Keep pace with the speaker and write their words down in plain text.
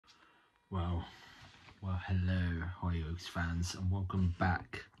Well, hello, Hollyoaks fans, and welcome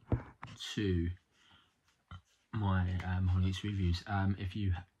back to my Hollyoaks reviews. If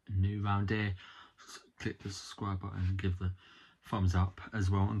you new around here, click the subscribe button and give the thumbs up as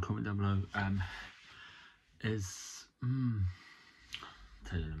well, and comment down below. Tell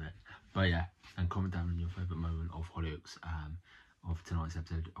you in a bit, but yeah, and comment down on your favourite moment of Hollyoaks of tonight's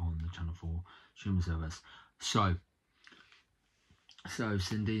episode on the Channel 4 streaming service. So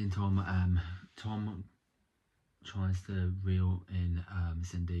Cindy and Tom, Tom tries to reel in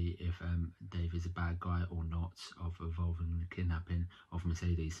Cindy if Dave is a bad guy or not of involving the kidnapping of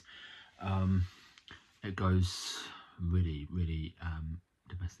Mercedes. It goes really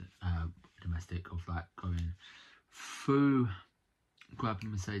domestic of like going through, grabbing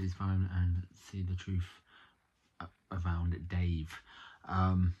Mercedes' phone and see the truth around Dave.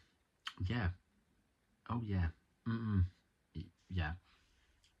 Yeah. Oh yeah. Yeah.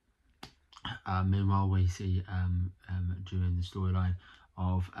 Meanwhile, we see during the storyline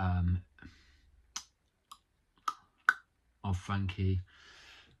of Frankie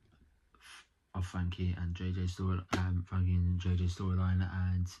and JJ's story, Frankie and JJ's storyline,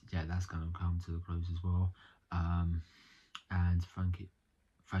 and yeah, that's going to come to the close as well. And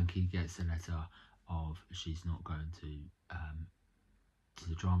Frankie gets a letter of she's not going to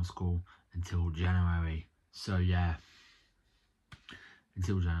the drama school until January. So yeah,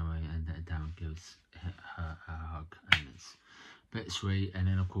 until January, and Darren gives her a hug, and it's a bit sweet. And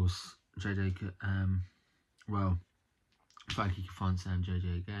then of course JJ, Frankie confronts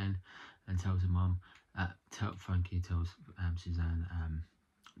JJ again and tells her mum, Frankie tells Suzanne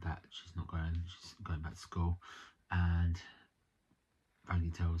that she's going back to school, and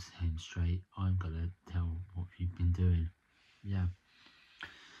Frankie tells him straight, I'm gonna tell what you've been doing. Yeah.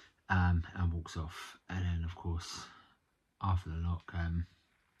 And walks off. And then of course after the lock,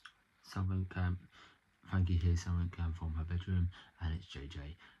 Frankie hears something from her bedroom, and it's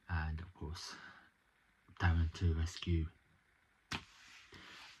JJ, and of course Darren to rescue, I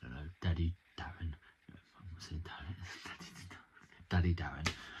don't know, Daddy Darren. I'm saying Darren. Daddy Darren.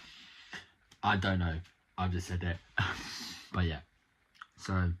 I don't know. I've just said it. But yeah.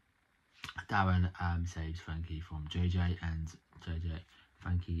 So Darren saves Frankie from JJ, and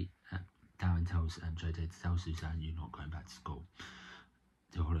Darren tells JJ to tell Suzanne, you're not going back to school,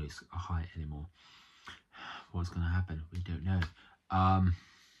 to Hollyoaks High anymore. What's going to happen? We don't know.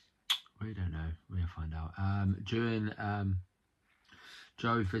 We'll find out. During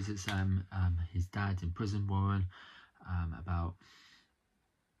Joe visits his dad in prison, Warren, about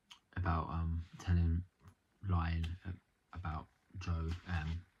lying about Joe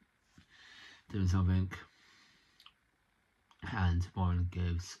doing something, and Warren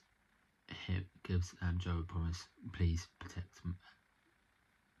gives Joe a promise: please protect him,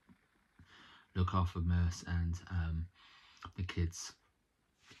 look after Merce and the kids.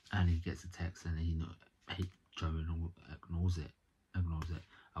 And he gets a text, and Joe ignores it,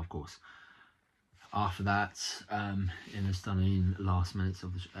 of course. After that, in the stunning last minutes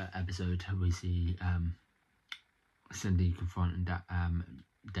of the episode, we see Cindy confronting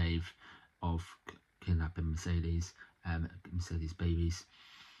Dave of kidnapping Mercedes babies,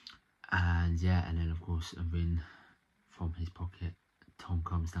 and yeah, and then of course a ring from his pocket. Tom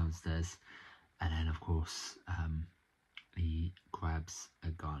comes downstairs, and then of course he grabs a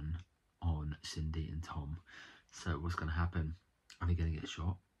gun on Cindy and Tom. So what's going to happen? Are they going to get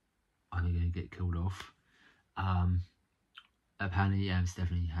shot? Are they going to get killed off? Apparently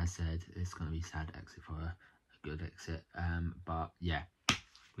Stephanie has said it's going to be a sad exit for her, a good exit, but yeah,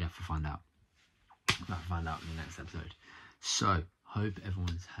 we have to find out. We'll have to find out in the next episode. So hope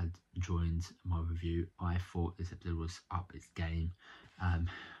everyone's had joined my review. I thought this episode was up its game,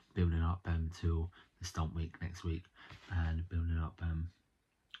 building up till the stunt week next week, and building up,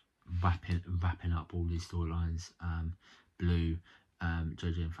 wrapping up all these storylines. Blue,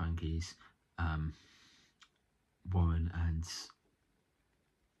 JJ and Frankie's, Warren's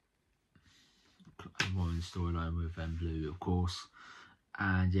storyline with Blue, of course,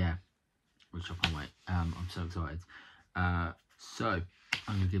 and yeah, which I can't wait. I'm so excited. So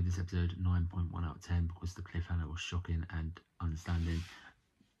I'm going to give this episode 9.1 out of 10 because the cliffhanger was shocking and understanding.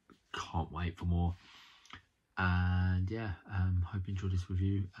 Can't wait for more. And yeah, hope you enjoyed this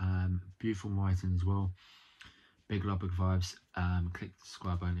review. Beautiful writing as well. Big love, big vibes. Click the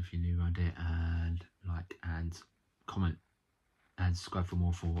subscribe button if you're new around here, and like and comment and subscribe for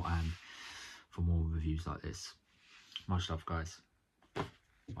more reviews like this. Much love, guys.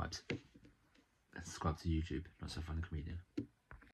 Vibes. And subscribe to YouTube. Not So Funny Comedian.